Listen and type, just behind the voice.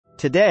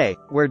Today,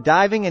 we're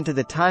diving into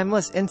the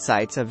timeless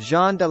insights of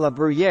Jean de la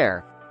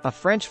Bruyere, a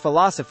French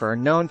philosopher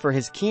known for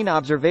his keen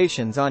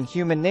observations on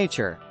human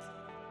nature.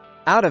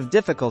 Out of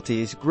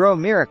difficulties grow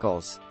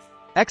miracles.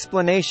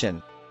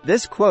 Explanation.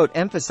 This quote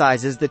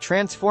emphasizes the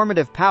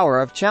transformative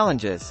power of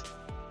challenges.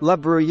 La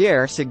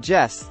Bruyere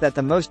suggests that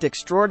the most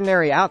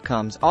extraordinary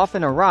outcomes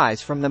often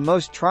arise from the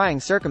most trying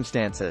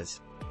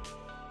circumstances.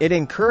 It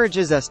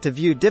encourages us to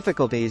view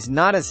difficulties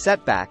not as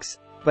setbacks,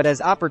 but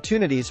as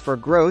opportunities for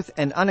growth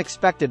and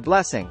unexpected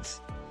blessings.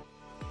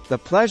 The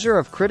pleasure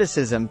of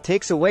criticism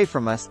takes away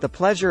from us the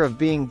pleasure of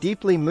being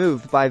deeply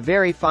moved by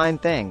very fine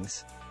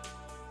things.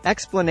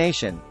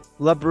 Explanation.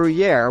 La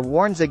Bruyere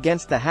warns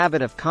against the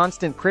habit of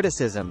constant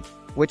criticism,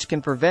 which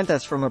can prevent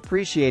us from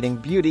appreciating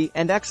beauty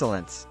and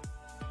excellence.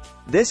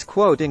 This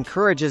quote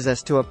encourages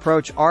us to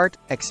approach art,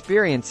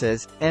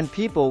 experiences, and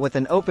people with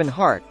an open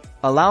heart,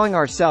 allowing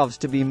ourselves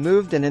to be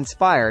moved and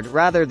inspired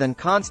rather than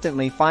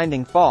constantly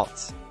finding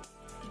faults.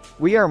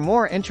 We are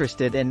more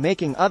interested in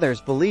making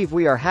others believe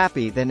we are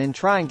happy than in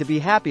trying to be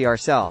happy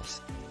ourselves.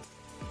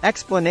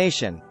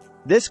 Explanation.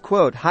 This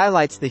quote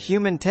highlights the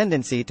human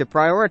tendency to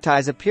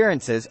prioritize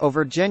appearances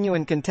over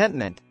genuine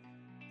contentment.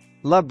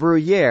 La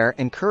Bruyere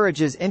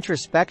encourages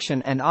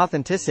introspection and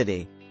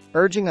authenticity,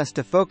 urging us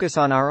to focus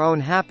on our own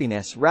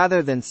happiness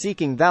rather than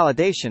seeking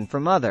validation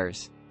from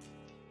others.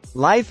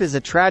 Life is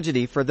a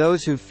tragedy for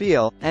those who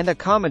feel, and a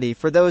comedy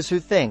for those who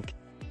think.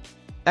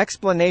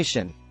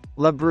 Explanation.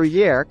 La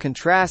Bruyere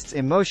contrasts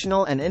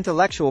emotional and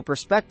intellectual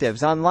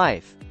perspectives on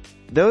life.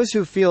 Those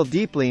who feel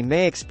deeply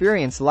may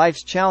experience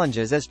life's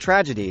challenges as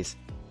tragedies,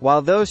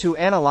 while those who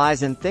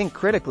analyze and think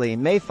critically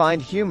may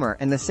find humor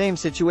in the same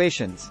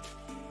situations.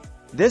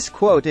 This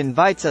quote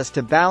invites us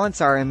to balance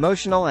our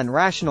emotional and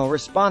rational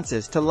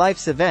responses to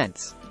life's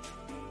events.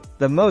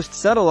 The most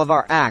subtle of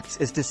our acts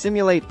is to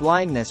simulate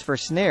blindness for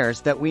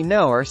snares that we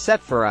know are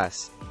set for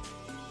us.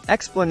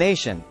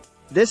 Explanation.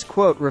 This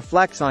quote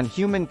reflects on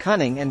human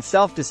cunning and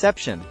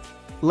self-deception.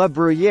 La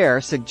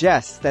Bruyere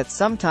suggests that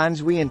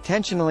sometimes we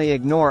intentionally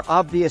ignore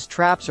obvious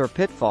traps or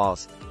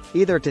pitfalls,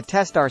 either to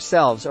test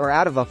ourselves or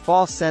out of a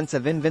false sense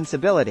of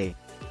invincibility.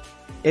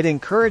 It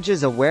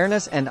encourages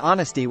awareness and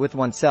honesty with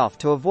oneself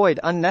to avoid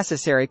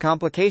unnecessary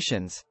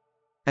complications.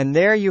 And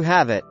there you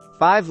have it,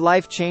 5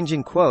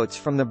 life-changing quotes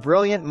from the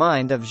brilliant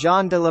mind of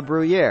Jean de la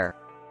Bruyere.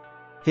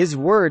 His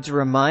words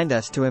remind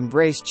us to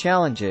embrace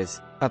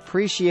challenges,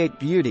 appreciate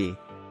beauty,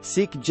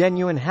 seek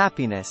genuine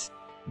happiness,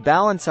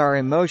 balance our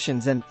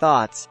emotions and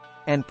thoughts,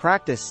 and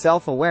practice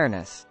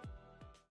self-awareness.